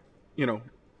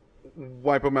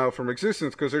 wipe them out from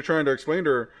existence? Because they're trying to explain to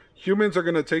her, humans are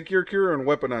going to take your cure and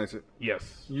weaponize it.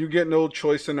 Yes. You get no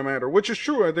choice in the matter, which is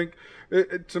true. I think,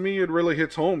 to me, it really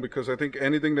hits home because I think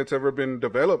anything that's ever been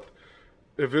developed,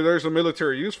 if there's a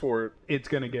military use for it, It's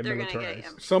going to get They're gonna get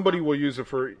militarized. it. somebody will use it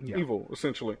for Yeah. evil,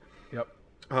 essentially. Yep.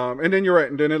 And then you're right.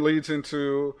 And then it leads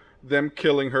into them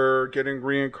killing her, getting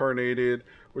reincarnated,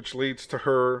 which leads to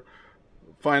her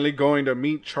finally going to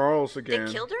meet Charles They again.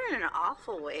 killed her in an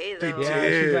awful way, They though.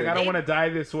 Yeah, she's like, I don't They- want to die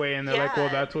this way. And they're like, well,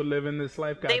 Yeah. that's what living this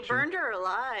life got They you. burned her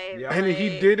alive. Yeah. And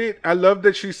he like- did it. I love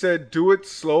that she said, do it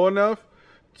slow enough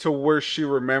to where she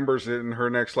remembers it in her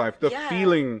next life. The Yeah.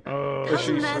 feeling. Oh. That was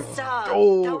she's- messed up.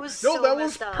 Oh, that was so no, that was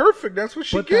messed up. perfect. That's what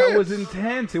she But gets. that was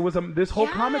intense. It was this whole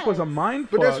comic was a Yes. mind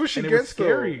But fuck, that's what she and it was gets,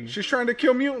 scary. though. She's trying to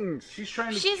kill mutants. She's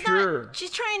trying to She's cure. not. She's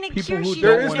trying to people cure. who She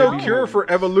There don't is doesn't no wanna know. be cure for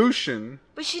evolution.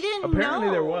 But she didn't Apparently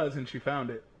know. there was, and she found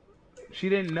it. She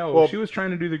didn't know. Well, she was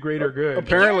trying to do the greater good.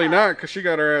 Apparently Yeah. not, because she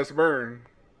got her ass burned.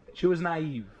 She was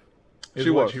naive. is She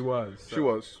what was. She was. She so.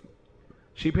 was.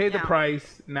 She paid the Yeah.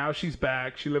 price. Now she's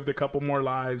back. She lived a couple more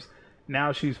lives.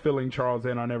 Now she's filling Charles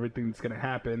in on everything that's going to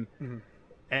happen. Mm-hmm.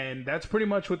 And that's pretty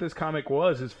much what this comic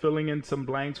was, is filling in some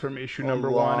blanks from issue A number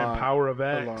 1 and lot. Power of A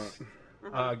X. lot.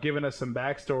 giving us some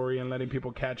backstory and letting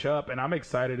people catch up. And I'm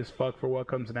excited as fuck for what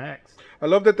comes next. I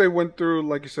love that they went through,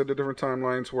 like you said, the different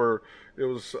timelines where it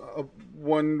was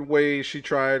one way she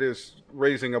tried is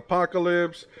raising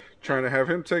Apocalypse, trying to have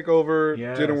him take over.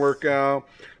 Yes. Didn't work out.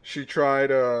 She tried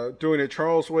doing it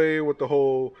Charles' way with the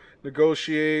whole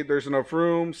negotiate. There's enough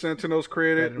room. Sentinels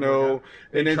created. No.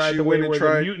 And then she went and where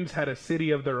tried. the mutants had a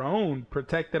city of their own,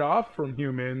 protected off from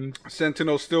humans.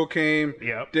 Sentinels still came.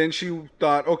 Yep. Then she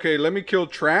thought, okay, let me kill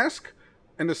Trask.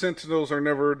 And the Sentinels are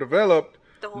never developed.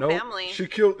 The whole Nope. family. She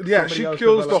killed. Yeah, Somebody she else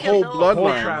kills the developed whole the whole Whole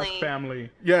bloodline. Trask family. family.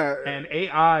 Yeah. And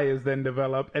AI is then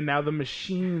developed, and now the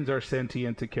machines are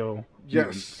sentient to kill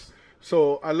mutants. Yes.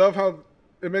 So I love how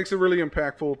it makes it really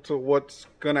impactful to what's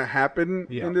gonna happen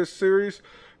Yeah. in this series,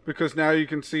 because now you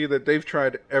can see that they've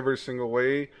tried every single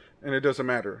way, and it doesn't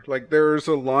matter. Like there's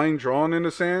a line drawn in the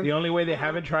sand. The only way they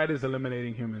haven't tried is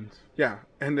eliminating humans. Yeah,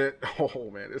 and that. Oh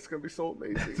man, it's gonna be so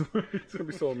amazing. It's gonna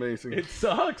be so amazing. It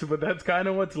sucks, but that's kind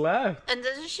of what's left. And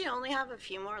doesn't she only have a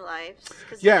few more lives?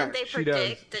 'Cause Yeah, didn't they She does.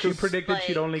 predict that She it's predicted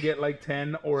she'd like- only get like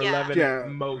 10 or Yeah. 11 Yeah.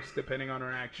 at most, depending on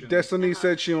her actions. Destiny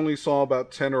said she only saw about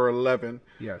 10 or 11.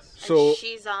 Yes. and So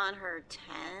she's on her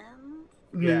 10th.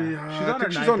 Yeah. I She's on her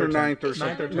think she's on her 9th or ninth or 10th.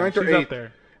 something. Ninth or 10th. She's up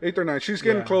there. 8th or 9th. She's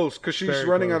getting Yeah. close because she's Very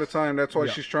running out close. of time. That's why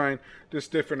Yeah. she's trying this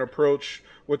different approach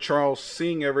with Charles,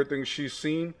 seeing everything she's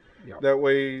seen. Yeah. That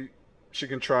way she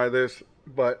can try this.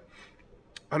 But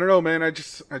I don't know, man. I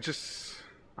just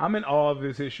I'm in awe of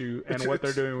this issue and what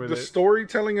they're it's- doing with the it.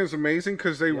 storytelling is amazing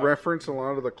because they Yeah. reference a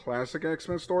lot of the classic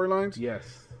X-Men storylines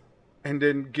Yes. and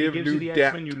then It give gives you new the depth.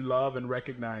 X-Men you love and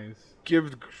recognize.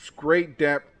 Give great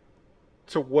depth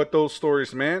to what those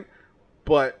stories meant,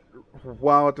 but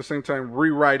while at the same time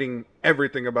rewriting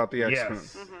everything about the X-Men.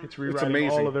 Yes. It's rewriting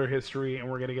amazing. all of their history, and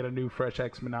we're going to get a new, fresh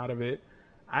X-Men out of it.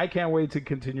 I can't wait to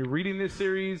continue reading this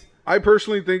series. I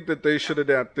personally think that they should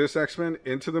adapt this X-Men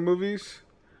into the movies.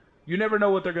 You never know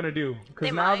what they're going to do. Because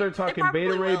They now might. they're They talking probably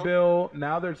Beta Ray will. Bill.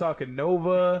 Now they're talking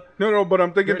Nova. No, but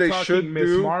I'm thinking They're they talking should Miss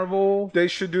do. Marvel. They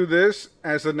should do this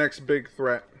as the next big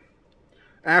threat.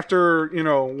 After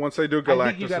once they do Galactus I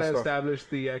think you got to and stuff. establish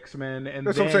the X-Men and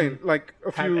That's then what I'm saying. Like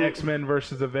a have few. X-Men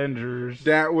versus Avengers.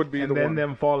 That would be and the then one.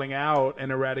 them falling out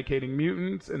and eradicating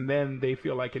mutants, and then they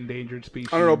feel like endangered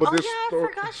species. I don't know, but Oh this yeah, I sto-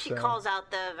 forgot she so- calls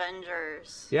out the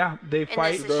Avengers. yeah, they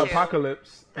fight this issue.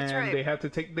 Apocalypse, That's and right. they have to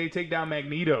take down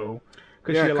Magneto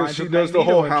because Yeah, she because aligns she with does the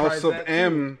Magneto whole and House tries of that too.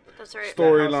 M That's right. That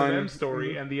House of M storyline.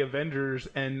 story, and the Avengers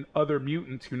and other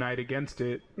mutants unite against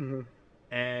it. Mm-hmm.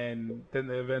 And then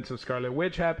the events of Scarlet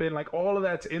Witch happen. Like all of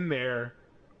that's in there,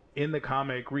 in the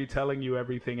comic, retelling you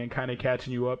everything and kind of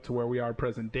catching you up to where we are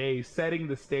present day, setting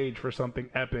the stage for something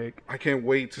epic. I can't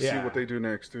wait to see Yeah. what they do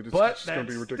next, dude. It's But just gonna that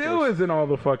be still ridiculous. isn't all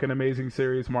the fucking amazing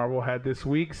series Marvel had this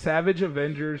week. Savage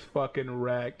Avengers fucking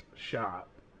wrecked shop.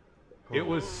 It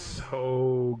was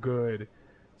so good.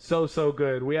 So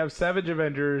good. We have Savage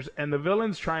Avengers, and the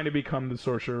villain's trying to become the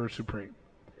Sorcerer Supreme.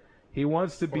 He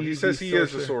wants to be. He says the he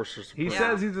is the Sorcerer He Supreme.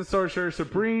 says he's the Sorcerer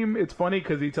Supreme. It's funny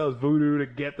because he tells Voodoo to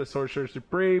get the Sorcerer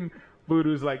Supreme.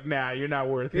 Voodoo's like, nah, you're not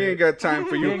worth He it. ain't got time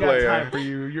for He you, ain't got player. time for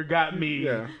you. You got me.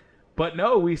 Yeah. But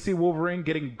no, we see Wolverine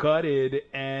getting gutted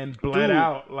and bled Dude.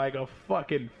 out like a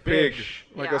fucking Pig, fish.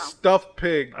 like Yeah. a stuffed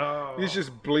pig. Oh. He's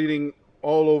just bleeding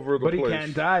all over the But place. he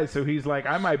can't die, so he's like,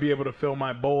 I might be able to fill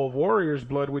my bowl of Warrior's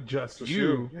blood with just Just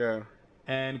you. Yeah.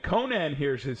 And Conan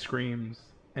hears his screams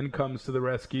and comes to the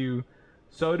rescue.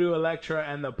 So do Elektra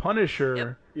and the Punisher.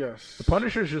 Yep. Yes. The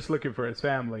Punisher's just looking for his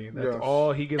family. That's Yes.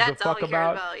 all he gives That's a all fuck he cares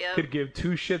about. about, yep. Could give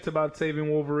two shits about saving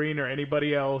Wolverine or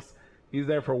anybody else. He's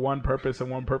there for one purpose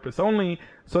and one purpose only.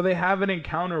 So they have an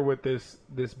encounter with this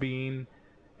being,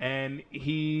 and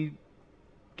he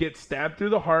gets stabbed through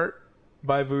the heart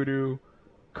by Voodoo.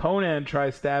 Conan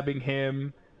tries stabbing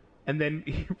him, and then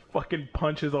he fucking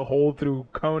punches a hole through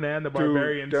Conan the Dude,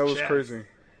 Barbarian's that was chest. crazy.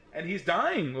 And he's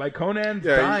dying. Like, Conan's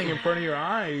Yeah, dying in front of your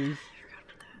eyes.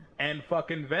 And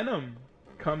fucking Venom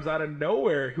comes out of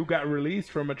nowhere, who got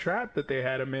released from a trap that they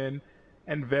had him in.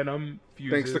 And Venom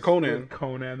fuses Thanks to Conan. with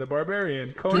Conan the Barbarian.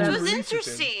 Which Conan was releases him.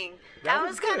 interesting. That That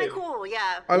was was kind of good. cool.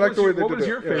 Yeah. I like the way they What did was that.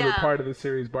 your Yeah. favorite Yeah. part of the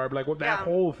series, Barb? Like, what that Yeah.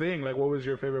 whole thing. Like, what was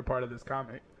your favorite part of this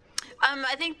comic?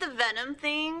 I think the Venom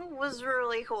thing was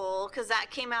really cool because that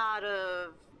came out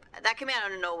of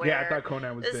nowhere. Yeah, I thought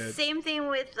Conan was the dead. same thing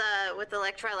with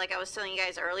Elektra, like I was telling you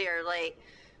guys earlier. Like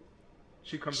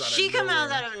She comes out. she of comes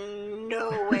nowhere. out of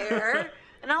nowhere,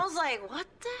 and I was like, "What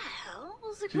the hell?" I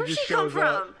was like, "Where'd just she come shows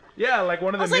up. from?" Yeah, like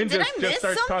one of I the was like, did ninjas I just miss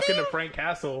starts talking to something? Frank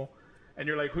Castle, and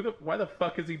you're like, why the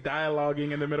fuck is he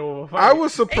dialoguing in the middle of a fight? I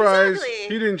was surprised Exactly.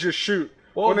 he didn't just shoot.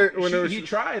 Well, when it was, he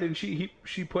tried, and she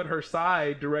put her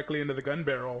side directly into the gun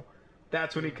barrel,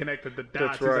 That's when he connected the dots.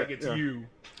 That's He's right, like, it's yeah. you.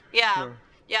 Yeah.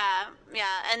 Yeah.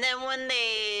 And then when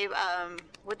they,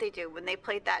 what they do when they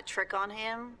played that trick on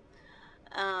him,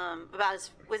 about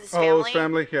with his family. Oh, his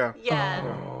family, yeah. Yeah.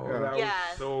 Oh, Yeah. that Yeah.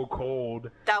 was so cold.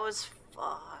 That was.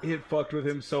 It fucked with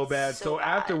him so bad. So So bad.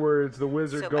 afterwards, the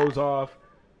wizard So goes bad. off.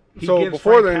 He So gives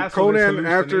before Frank then, Castle this Conan,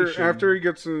 hallucination. after he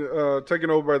gets taken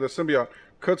over by the symbiote,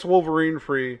 cuts Wolverine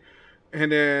free,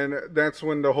 and then that's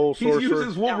when the whole he sorcerer.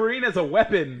 uses Wolverine as a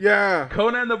weapon. Yeah,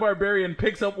 Conan the Barbarian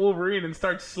picks up Wolverine and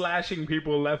starts slashing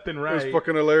people left and right. it's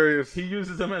fucking hilarious. He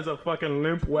uses him as a fucking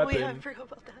limp Oh, weapon. yeah, I forgot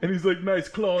about that. And he's like, nice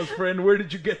claws, friend. Where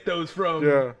did you get those from?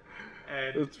 Yeah,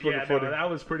 And It's fucking yeah, funny. no, that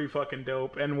was pretty fucking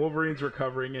dope. And Wolverine's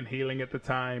recovering and healing at the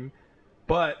time.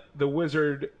 But the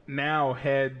wizard now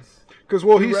heads. because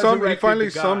he resurrected finally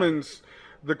the god. summons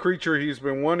the creature he's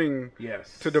been wanting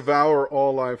Yes. to devour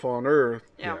all life on Earth,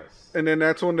 Yeah. Yes. and then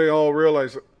that's when they all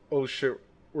realize, oh shit,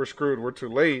 we're screwed. We're too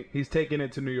late. He's taking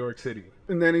it to New York City.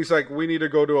 And then he's like, we need to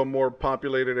go to a more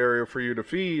populated area for you to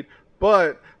feed.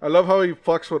 But I love how he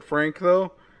fucks with Frank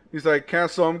though. He's like,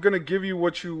 Castle, I'm gonna give you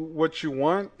what you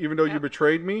want, even though you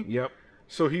betrayed me. Yep.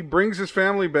 So he brings his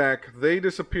family back. They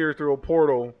disappear through a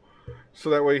portal, so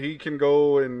that way he can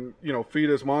go and feed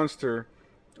his monster.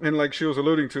 And like she was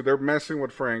alluding to, they're messing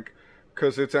with Frank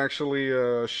because it's actually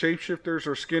shapeshifters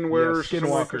or skin wearers. Yeah,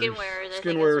 skinwalkers.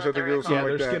 Skinwearers, I think it was Yeah,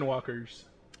 something they're like that. skinwalkers.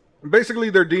 Basically,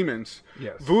 they're demons.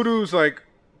 Yes. Voodoo's like,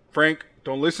 Frank,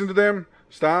 don't listen to them.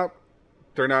 Stop.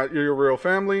 They're not your real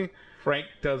family. Frank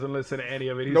doesn't listen to any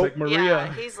of it. He's Nope. like, Maria.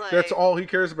 Yeah, he's like. That's all he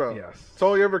cares about. Yes. That's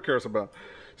all he ever cares about.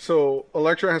 So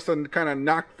Elektra has to kind of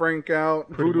knock Frank out.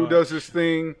 Pretty Voodoo much. does his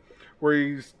thing where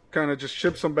he's kind of just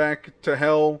ships him back to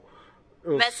hell. It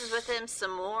was- messes with him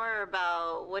some more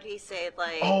about what he said,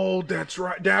 like. Oh, that's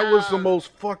right. That was the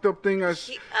most fucked up thing I.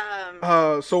 He,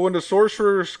 So when the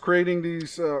sorcerer's creating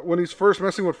these, when he's first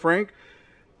messing with Frank,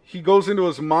 he goes into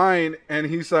his mind and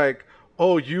he's like,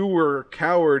 "Oh, you were a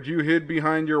coward. You hid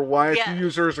behind your wife. Yeah. You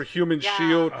used her as a human Yeah.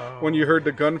 shield when you heard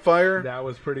the gunfire." That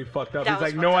was pretty fucked up. That He's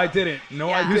was like, no, fucked I up. didn't. No,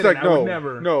 Yeah. I He's didn't. like, I would "No,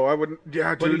 never. no, I wouldn't."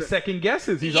 Yeah, But dude. he second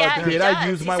guesses. He's Yeah, like, he did I does.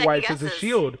 use He my second wife as a guesses.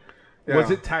 shield? Yeah.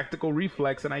 Was it tactical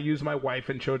reflex and I used my wife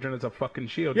and children as a fucking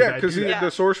shield? Yeah, Did I because do that?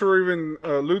 the sorcerer even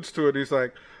alludes to it. He's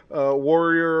like,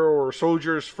 warrior or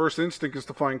soldier's first instinct is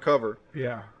to find cover.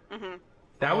 Yeah.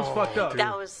 That was fucked up.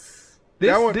 that was. This,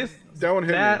 that one- this, that one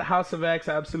hit that me. House of X,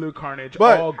 Absolute Carnage,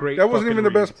 But all great. that wasn't fucking even the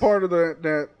best reads. part of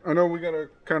that. I know we gotta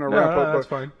kind of No, wrap no, up. that's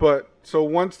but, fine. But so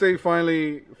once they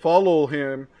finally follow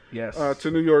him Yes.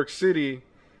 to New York City,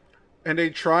 and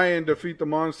they try and defeat the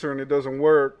monster, and it doesn't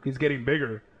work. He's getting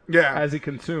bigger Yeah, as he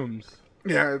consumes.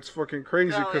 yeah, it's fucking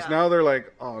crazy Oh, because yeah. now they're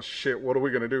like, oh shit, what are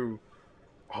we gonna do?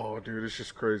 Oh, dude, it's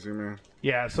just crazy, man.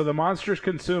 Yeah, so the monster's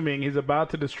consuming. He's about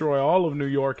to destroy all of New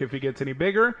York. If he gets any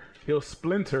bigger, he'll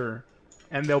splinter,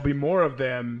 and there'll be more of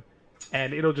them,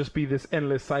 and it'll just be this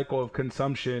endless cycle of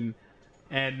consumption.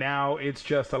 And now it's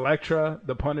just Elektra,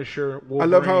 the Punisher, Wolverine. I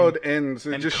love how it ends.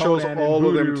 It and just Conan shows and all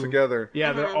of them Voodoo. together.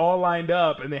 Yeah, they're all lined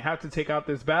up, and they have to take out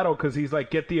this battle because he's like,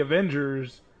 "Get the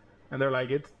Avengers," and they're like,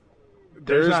 "It's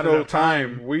There's not no enough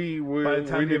time. We by the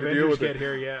time we the need to deal Avengers with get it.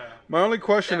 here." Yeah, My only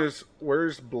question is,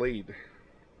 where's Blade?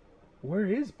 where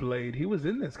is Blade? He was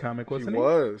in this comic, He wasn't he?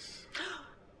 was.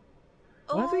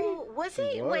 Was he? Oh, was he?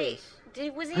 He Wait,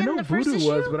 was. was he I in know the first Voodoo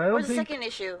issue was, but I don't or the think- second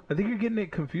issue? I think you're getting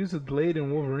it confused with Blade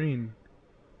and Wolverine.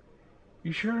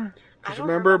 You sure? I Just don't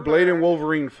remember, Blade and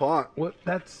Wolverine fought. What?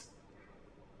 That's.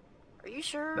 Are you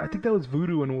sure? I think that was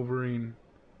Voodoo and Wolverine.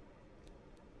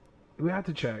 We have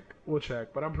to check. We'll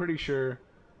check, but I'm pretty sure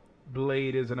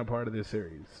Blade isn't a part of this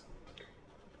series.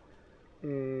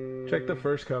 Check the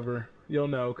first cover. You'll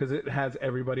know because it has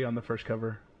everybody on the first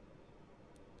cover.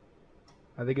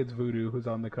 I think it's Voodoo who's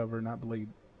on the cover, not Blade.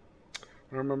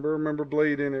 I remember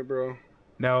Blade in it, bro.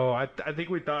 No, I think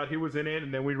we thought he was in it,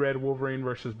 and then we read Wolverine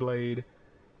versus Blade,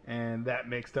 and that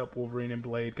mixed up Wolverine and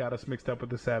Blade, got us mixed up with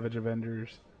the Savage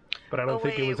Avengers. But I don't Oh,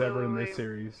 think it wait, was wait, ever in wait, this wait.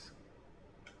 series.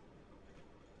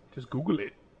 Just Google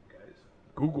it, guys.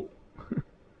 Google.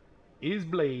 Is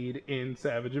Blade in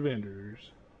Savage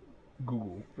Avengers?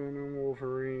 Google. Venom,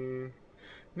 Wolverine.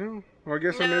 No, well, I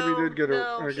guess I No, maybe did get it.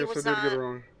 no, I he guess I was did get it not.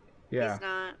 wrong. Yeah. He's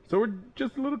not. So we're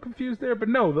just a little confused there, but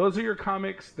no, those are your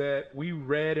comics that we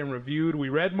read and reviewed. We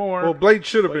read more. Well, Blade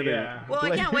should have but been yeah. Well, I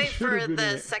Blade can't wait should for have been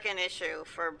in the it. second issue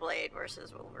for Blade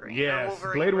versus Wolverine. or Yes,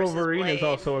 Wolverine Blade versus Wolverine is Blade.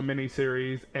 also a mini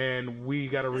series, and we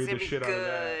got to It's read gonna the be shit out of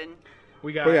that. good.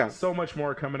 We got But yeah. so much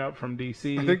more coming up from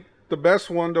DC. in it. I think the best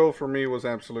one though for me was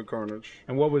Absolute Carnage.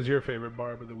 And what was your favorite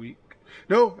Barb of the week?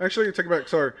 No, actually, I take it back.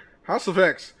 Sorry, House of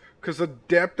X, because the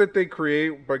depth that they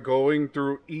create by going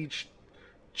through each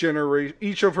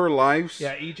each of her lives.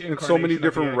 Yeah, each in so many incarnation of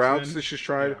different the routes X-Men. that she's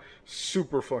tried. Yeah.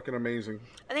 Super fucking amazing.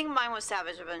 I think mine was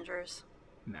Savage Avengers.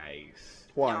 Nice.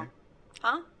 Why? No.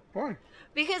 Huh? Why?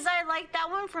 Because I liked that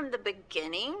one from the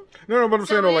beginning. No, but I'm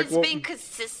saying, no, like, it's well, been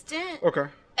consistent. okay.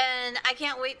 And I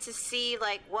can't wait to see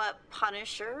like what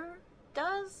Punisher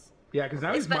does. Yeah, because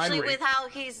now he's Especially mind with raped. how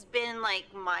he's been like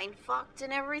mind fucked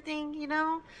and everything, you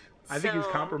know? I think he's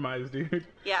So, compromised, dude.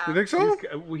 Yeah. You think so?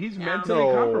 He's Yeah. mentally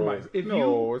No, compromised.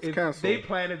 no, it's if canceled. they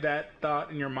planted that thought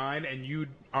in your mind and you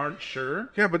aren't sure,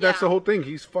 Yeah, but that's Yeah. the whole thing.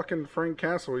 He's fucking Frank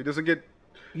Castle. He doesn't get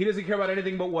he doesn't care about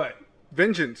anything but what?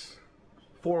 vengeance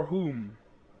For whom?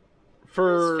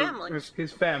 for His family.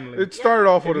 His family. It started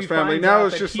off If with he his family. finds Now out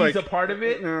it's that just he's like a part of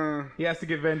it. He has to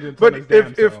get vengeance But on his damn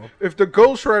if self. if the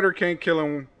Ghost Rider can't kill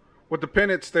him with the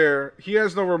penance there, he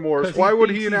has no remorse. 'Cause Why would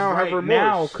thinks he he's now have right remorse?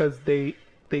 now? Because they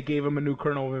gave him a new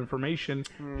kernel of information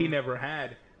he never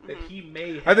had that he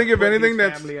may. Have I think if put anything,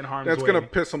 his family in harm's that's way. gonna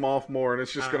piss him off more, and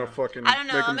it's just gonna fucking I don't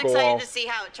know. make him I'm go excited off. to see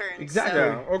how it turns. Exactly. So.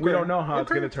 Yeah, okay. We don't know how it's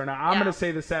Okay. going to turn out. I'm Yeah. going to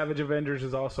say the Savage Avengers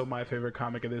is also my favorite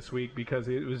comic of this week because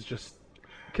it was just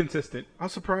consistent. I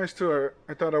was surprised too.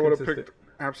 I thought I would have Consistent.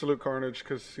 picked Absolute Carnage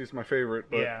because he's my favorite.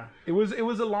 But Yeah, it was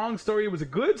a long story. It was a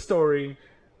good story.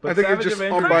 But I think Savage it just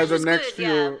Avengers, on by Carnage the was next good, few.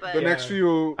 yeah, but- The next Yeah.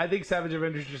 few. I think Savage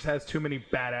Avengers just has too many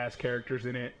badass characters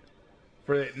in it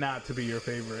for it not to be your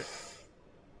favorite.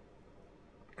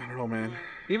 I don't know, man.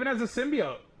 Even as a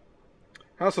symbiote,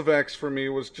 House of X for me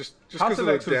was just House because of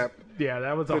of X the was depth. yeah,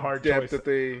 that was a The hard depth choice. that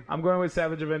they. I'm going with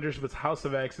Savage Avengers, but House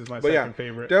of X is my But yeah, second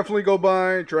favorite. definitely go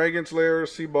by Dragon's Lair.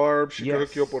 See Barb. She can Yes.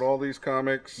 hook you up with all these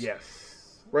comics.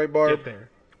 Yes, Right, Barb. get there.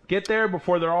 Get there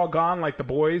before they're all gone. Like the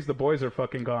boys. The boys are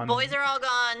fucking gone. Boys are all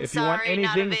gone. If you Sorry, want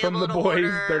anything not from the available to boys,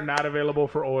 order they're not available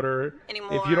for order.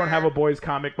 anymore. If you don't have a boys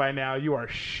comic by now, you are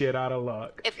shit out of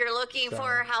luck. If you're looking So-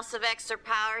 for House of X or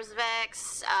Powers of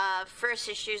X, first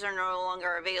issues are no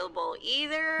longer available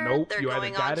either. Nope, They're you either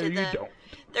going got on it to or you the don't.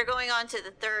 They're going on to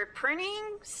the third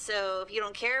printing. So if you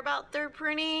don't care about third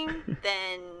printing,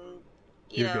 then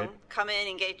you You're know good. come in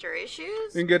and get your issues.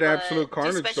 You can get but Absolute do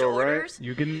Carnage special though, right? orders.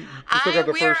 You can. still got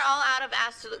the We're first- all out of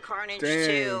Absolute Carnage Dang.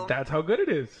 too. That's how good it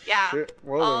is. Yeah. Shit,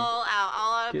 well then. all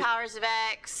out of Get- Powers of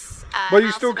X. But you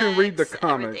House still of can read the X,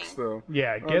 comics everything. though.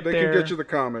 Yeah, get They there. can get you the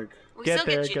comic. We Get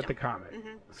still there, you get the them. comic.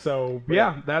 Mhm. So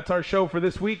yeah, that's our show for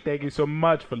this week. Thank you so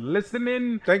much for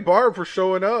listening. Thank Barb for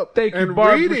showing up. Thank you, and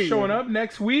Barb, reading. for showing up.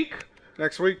 Next week,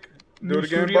 Next week. Do new it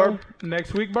again, studio. Barb.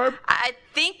 Next week, Barb. I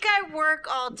think I work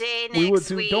all day next We will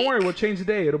do. week. Don't worry, we'll change the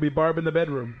day. It'll be Barb in the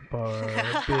bedroom. Barb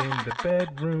in the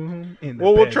bedroom. In the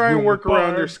Well, we'll try and bedroom work with around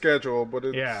your Barb. schedule, but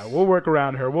it's Yeah, we'll work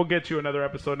around her. We'll get you another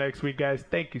episode next week, guys.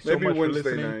 Thank you so maybe much Wednesday for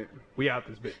listening. night. We out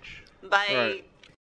this bitch. Bye. All right.